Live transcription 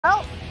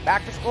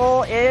Back to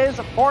school is,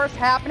 of course,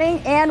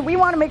 happening, and we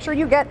want to make sure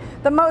you get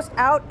the most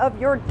out of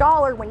your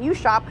dollar when you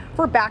shop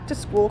for back to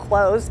school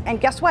clothes. And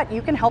guess what?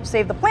 You can help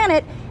save the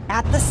planet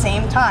at the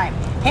same time.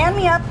 Hand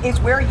Me Up is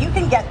where you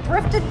can get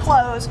thrifted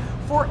clothes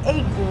for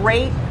a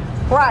great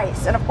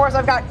price. And of course,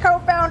 I've got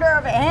co-founder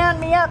of Hand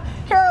Me Up,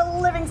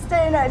 Carol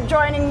Livingston,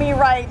 joining me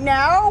right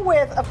now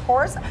with, of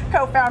course,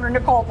 co-founder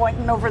Nicole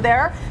Boynton over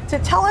there to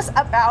tell us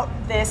about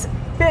this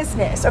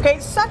business. Okay,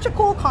 such a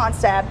cool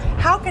concept.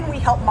 How can we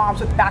help moms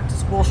with back to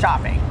school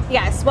shopping?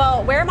 Yes,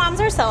 well, we're moms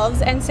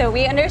ourselves, and so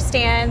we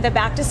understand the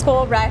back to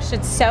school rush.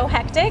 It's so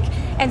hectic,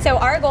 and so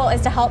our goal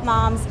is to help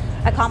moms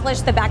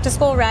accomplish the back to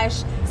school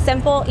rush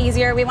simple,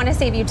 easier. We want to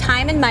save you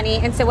time and money,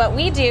 and so what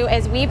we do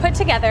is we put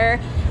together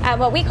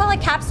what we call a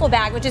capsule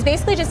bag, which is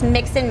basically just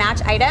mix and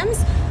match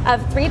items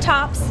of 3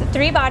 tops,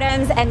 3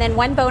 bottoms, and then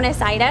 1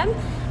 bonus item.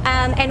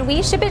 And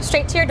we ship it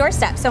straight to your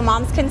doorstep, so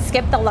moms can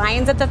skip the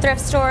lines at the thrift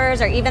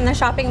stores or even the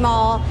shopping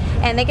mall,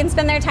 and they can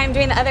spend their time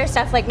doing the other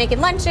stuff like making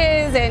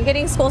lunches and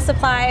getting school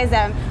supplies.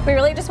 We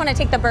really just want to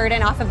take the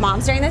burden off of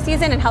moms during the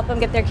season and help them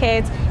get their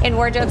kids in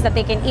wardrobes that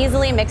they can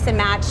easily mix and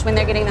match when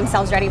they're getting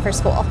themselves ready for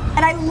school.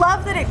 And I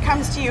love that it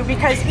comes to you,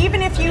 because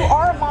even if you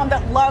are a mom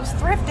that loves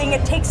thrifting,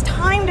 it takes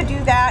time to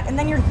do that, and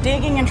then you're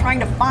digging and trying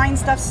to find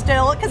stuff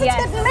still, because it's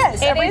hit and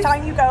miss every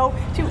time you go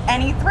to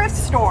any thrift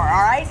store,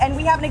 all right? And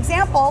we have an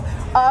example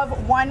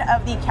of one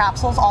of the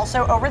capsules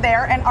also over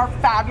there, and our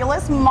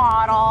fabulous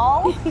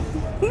model.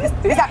 Is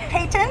that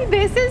Peyton?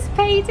 This is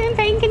Peyton.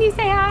 Peyton, can you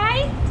say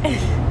hi?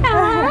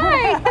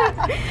 Hi.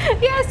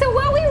 Yeah, so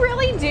what we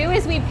really do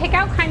is we pick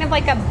out kind of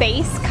like a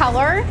base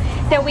color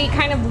that we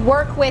kind of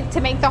work with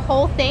to make the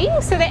whole thing,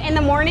 so that in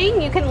the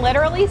morning you can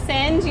literally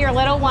send your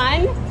little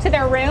one to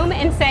their room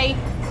and say,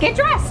 get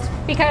dressed,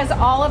 because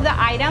all of the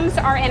items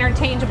are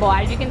interchangeable.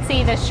 As you can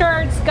see, the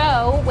shirts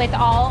go with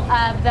all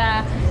of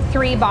the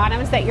 3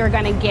 bottoms that you're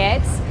going to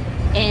get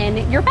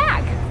in your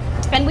bag.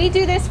 And we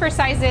do this for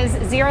sizes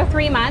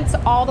 0-3 months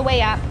all the way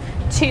up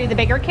to the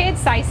bigger kids,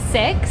 size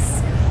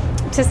 6,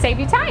 to save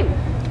you time.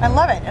 I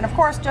love it. And of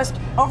course, just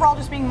overall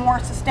just being more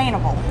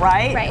sustainable,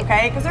 right? Right.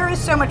 Okay, because there is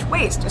so much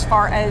waste as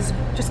far as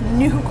just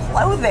new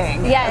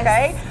clothing. Yes.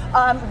 Okay.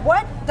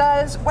 What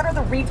are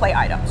the replay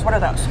items? What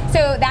are those?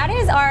 So that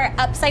is our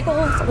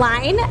upcycled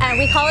line.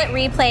 We call it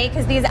replay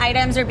because these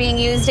items are being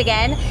used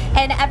again.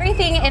 And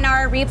everything in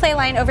our replay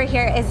line over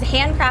here is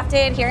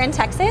handcrafted here in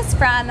Texas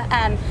from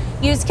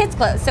used kids'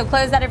 clothes. So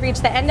clothes that have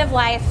reached the end of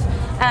life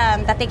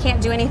that they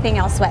can't do anything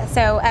else with.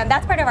 So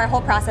that's part of our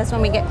whole process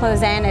when we get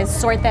clothes in, is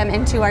sort them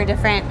into our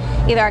different,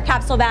 either our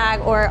capsule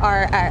bag or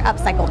our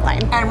upcycled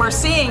line. And we're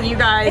seeing you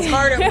guys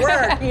hard at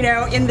work, you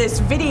know, in this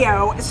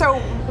video. So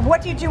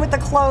what do you do with the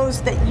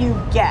clothes that you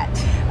get?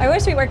 I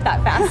wish we worked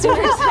that fast.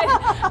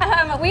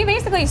 We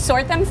basically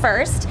sort them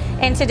first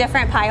into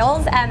different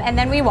piles, and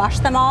then we wash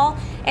them all.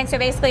 And so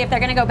basically, if they're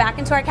going to go back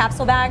into our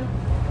capsule bag,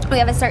 we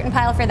have a certain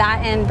pile for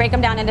that and break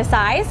them down into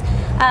size.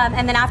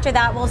 And then after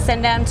that, we'll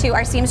send them to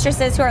our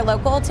seamstresses who are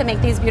local to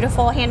make these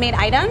beautiful handmade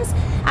items.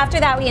 After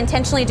that, we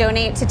intentionally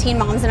donate to teen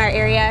moms in our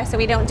area, so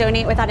we don't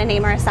donate without a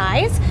name or a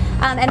size.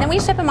 And then we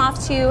ship them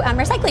off to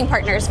recycling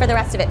partners for the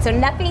rest of it, so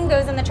nothing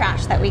goes in the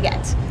trash that we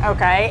get.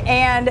 Okay,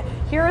 and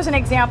here's an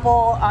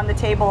example on the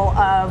table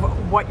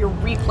of what your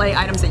replay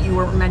items that you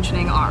were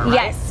mentioning are, right?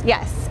 Yes,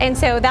 yes. And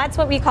so that's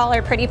what we call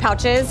our pretty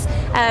pouches,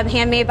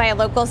 handmade by a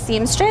local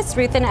seamstress,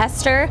 Ruth and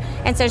Esther.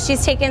 And so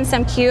she's taken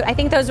some cute, I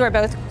think those were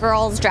both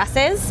girls'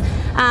 dresses,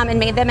 and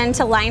made them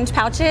into lined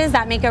pouches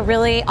that make a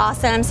really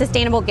awesome,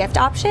 sustainable gift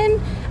option.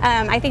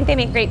 I think they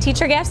make great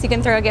teacher gifts. You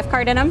can throw a gift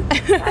card in them.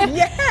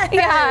 Yes!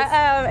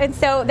 Yeah, and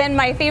so then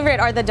my favorite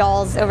are the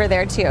dolls over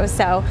there too.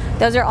 So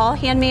those are all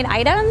handmade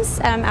items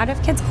out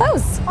of kids'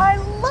 clothes. I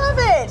love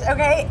it.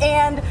 Okay,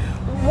 and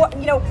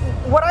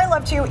what I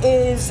love too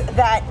is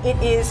that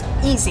it is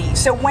easy.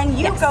 So when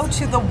you go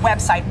to the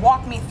website,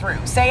 walk me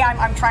through. Say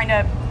I'm trying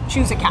to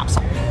choose a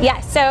capsule.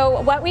 Yeah,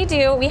 so what we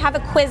do, we have a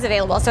quiz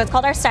available. So it's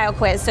called our style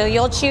quiz. So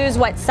you'll choose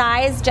what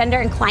size, gender,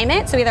 and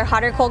climate, so either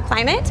hot or cold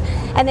climate,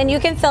 and then you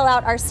can fill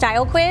out our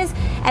style quiz,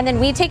 and then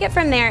we take it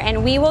from there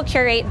and we will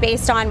curate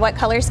based on what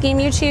color scheme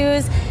you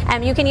choose.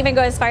 You can even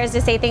go as far as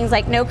to say things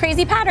like no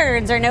crazy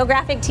patterns or no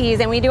graphic tees,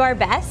 and we do our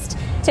best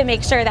to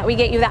make sure that we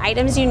get you the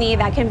items you need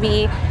that can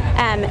be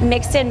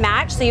mixed and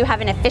matched, so you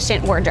have an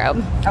efficient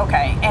wardrobe.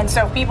 Okay, and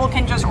so people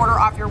can just order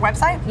off your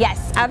website?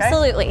 Yes,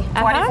 absolutely.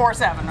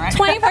 24/7, right?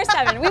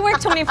 24/7. We work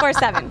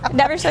 24/7,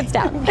 never shuts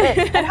down.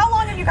 And how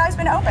long have you guys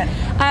been open?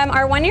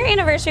 Our 1-year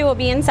anniversary will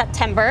be in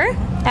September.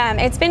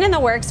 It's been in the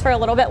works for a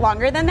little bit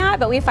longer than that,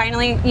 but we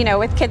finally,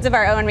 with kids of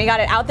our own, we got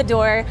it out the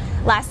door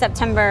last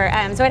September.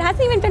 So it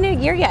hasn't even been a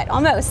year yet,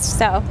 almost.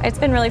 So it's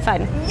been really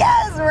fun.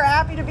 Yes, we're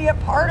happy to be a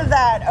part of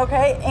that.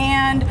 Okay,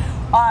 and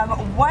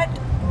what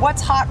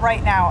what's hot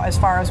right now as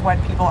far as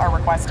what people are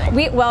requesting?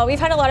 We've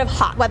had a lot of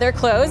hot weather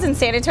clothes in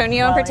San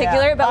Antonio in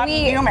particular, but hot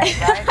and humid,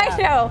 right? I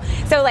know.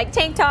 So like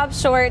tank tops,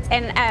 shorts,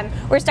 and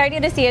we're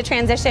starting to see a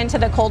transition to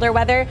the colder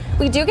weather.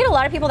 We do get a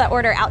lot of people that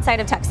order outside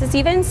of Texas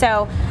even.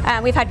 So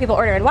we've had people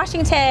order in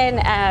Washington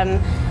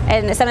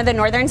and some of the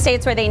northern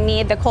states where they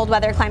need the cold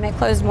weather climate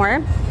clothes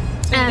more.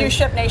 So you do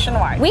ship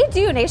nationwide? We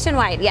do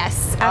nationwide,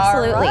 yes,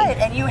 absolutely. All right,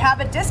 and you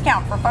have a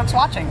discount for folks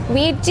watching?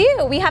 We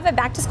do. We have a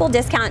back to school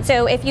discount.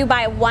 So if you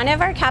buy one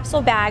of our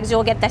capsule bags,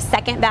 you'll get the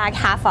second bag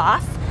half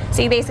off.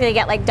 So you basically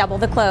get like double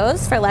the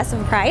clothes for less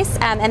of a price,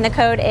 and the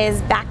code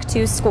is back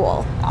to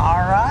school. All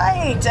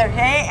right,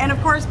 okay, and of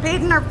course,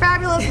 Peyton, our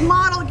fabulous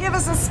model, give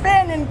us a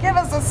spin and give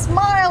us a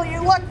smile.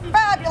 You look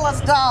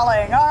fabulous,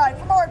 darling. All right,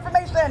 for more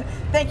information,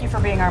 thank you for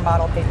being our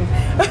model, Peyton.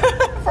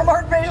 For more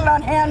information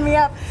on Hand Me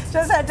Up,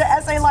 just head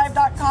to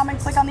salive.com and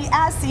click on the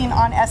As Seen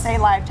on SA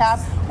Live tab,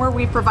 where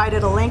we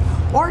provided a link,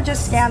 or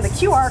just scan the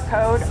QR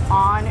code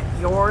on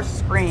your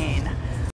screen.